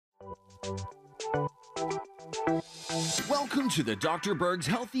Welcome to the Dr. Berg's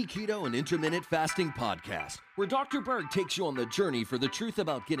Healthy Keto and Intermittent Fasting Podcast, where Dr. Berg takes you on the journey for the truth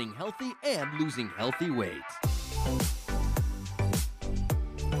about getting healthy and losing healthy weight.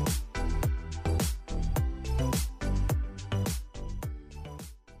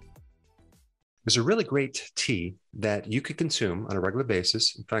 There's a really great tea that you could consume on a regular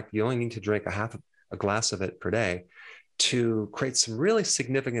basis. In fact, you only need to drink a glass of it per day to create some really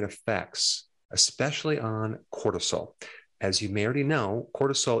significant effects, especially on cortisol. As you may already know,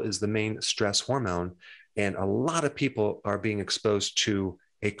 cortisol is the main stress hormone, and a lot of people are being exposed to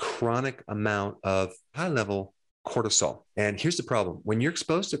a chronic amount of high-level cortisol. And here's the problem. When you're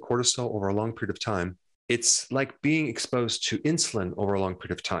exposed to cortisol over a long period of time, it's like being exposed to insulin over a long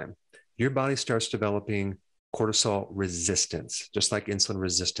period of time. Your body starts developing cortisol resistance, just like insulin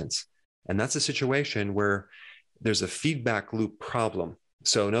resistance. And that's a situation where there's a feedback loop problem.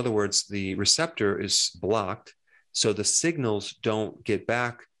 So in other words, the receptor is blocked, so the signals don't get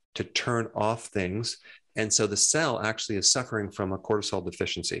back to turn off things. And so the cell actually is suffering from a cortisol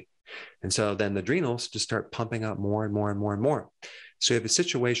deficiency. And so then the adrenals just start pumping out more and more and more and more. So you have a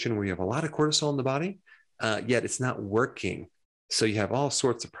situation where you have a lot of cortisol in the body, yet it's not working. So you have all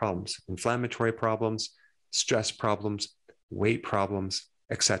sorts of problems, inflammatory problems, stress problems, weight problems,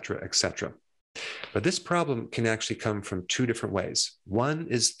 et cetera, et cetera. But this problem can actually come from two different ways. One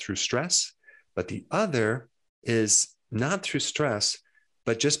is through stress, but the other is not through stress,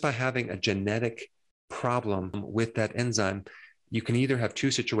 but just by having a genetic problem with that enzyme. You can either have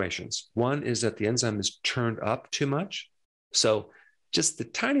two situations. One is that the enzyme is turned up too much. So just the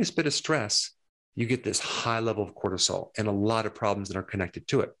tiniest bit of stress, you get this high level of cortisol and a lot of problems that are connected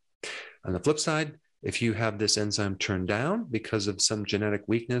to it. On the flip side, if you have this enzyme turned down because of some genetic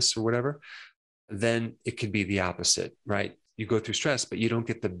weakness or whatever, then it could be the opposite, right? You go through stress, but you don't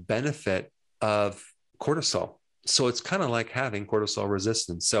get the benefit of cortisol. So it's kind of like having cortisol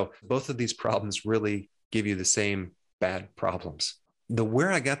resistance. So both of these problems really give you the same bad problems.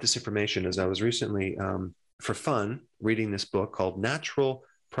 Where I got this information is I was recently, for fun, reading this book called Natural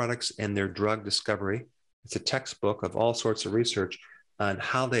Products and Their Drug Discovery. It's a textbook of all sorts of research on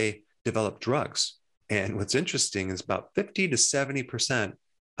how they develop drugs. And what's interesting is about 50 to 70%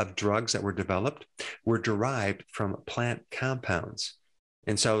 of drugs that were developed were derived from plant compounds.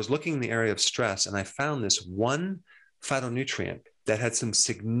 And so I was looking in the area of stress, and I found this one phytonutrient that had some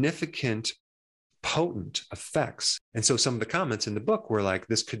significant potent effects. And so some of the comments in the book were like,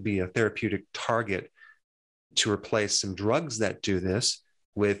 this could be a therapeutic target to replace some drugs that do this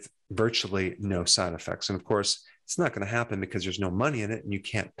with virtually no side effects. And of course, it's not going to happen because there's no money in it and you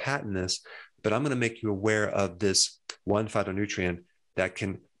can't patent this, but I'm going to make you aware of this one phytonutrient that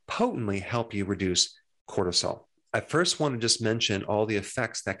can potently help you reduce cortisol. I first want to just mention all the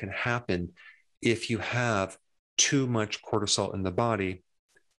effects that can happen if you have too much cortisol in the body,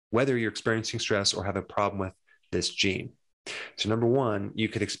 whether you're experiencing stress or have a problem with this gene. So number one, you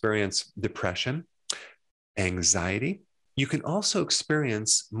could experience depression, anxiety. You can also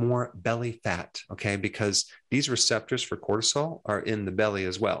experience more belly fat, okay? Because these receptors for cortisol are in the belly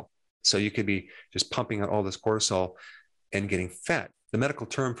as well. So you could be just pumping out all this cortisol and getting fat. The medical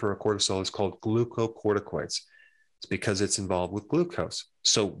term for a cortisol is called glucocorticoids. It's because it's involved with glucose.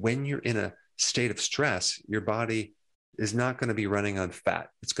 So when you're in a state of stress, your body is not going to be running on fat.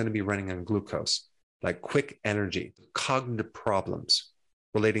 It's going to be running on glucose, like quick energy, cognitive problems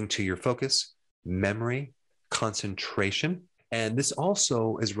relating to your focus, memory, concentration. And this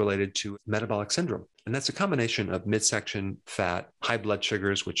also is related to metabolic syndrome. And that's a combination of midsection fat, high blood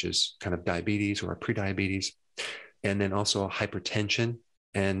sugars, which is kind of diabetes or prediabetes, and then also hypertension,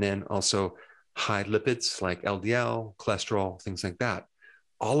 and then also high lipids like LDL, cholesterol, things like that.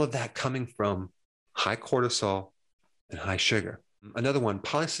 All of that coming from high cortisol and high sugar. Another one,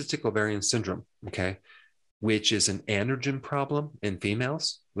 polycystic ovarian syndrome, okay, which is an androgen problem in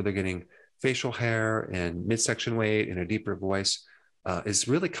females where they're getting facial hair and midsection weight and a deeper voice, is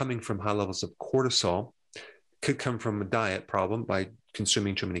really coming from high levels of cortisol. Could come from a diet problem by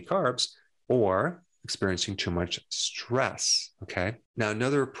consuming too many carbs or experiencing too much stress, okay? Now,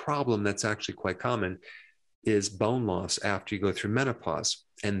 another problem that's actually quite common is bone loss after you go through menopause.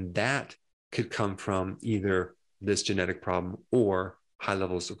 And that could come from either this genetic problem or high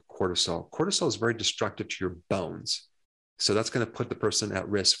levels of cortisol. Cortisol is very destructive to your bones. So that's going to put the person at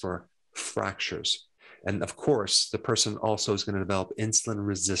risk for fractures. And of course, the person also is going to develop insulin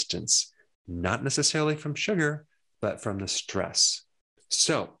resistance, not necessarily from sugar, but from the stress.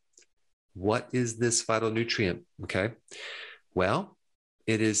 So what is this phytonutrient? Okay. Well,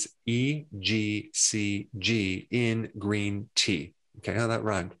 it is EGCG in green tea. Okay, how that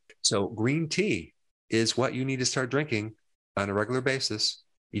rhymed. So green tea is what you need to start drinking on a regular basis.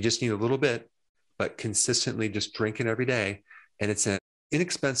 You just need a little bit, but consistently just drink it every day. And it's an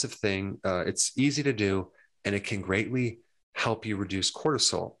inexpensive thing. It's easy to do, and it can greatly help you reduce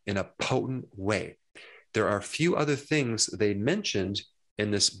cortisol in a potent way. There are a few other things they mentioned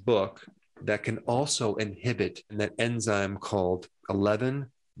in this book that can also inhibit that enzyme called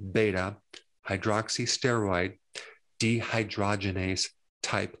 11 beta hydroxysteroid dehydrogenase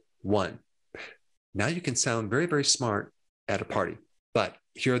type 1. Now you can sound very, very smart at a party, but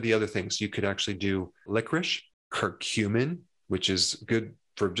here are the other things. You could actually do licorice, curcumin, which is good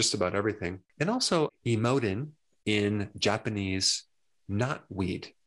for just about everything, and also emodin in Japanese knotweed.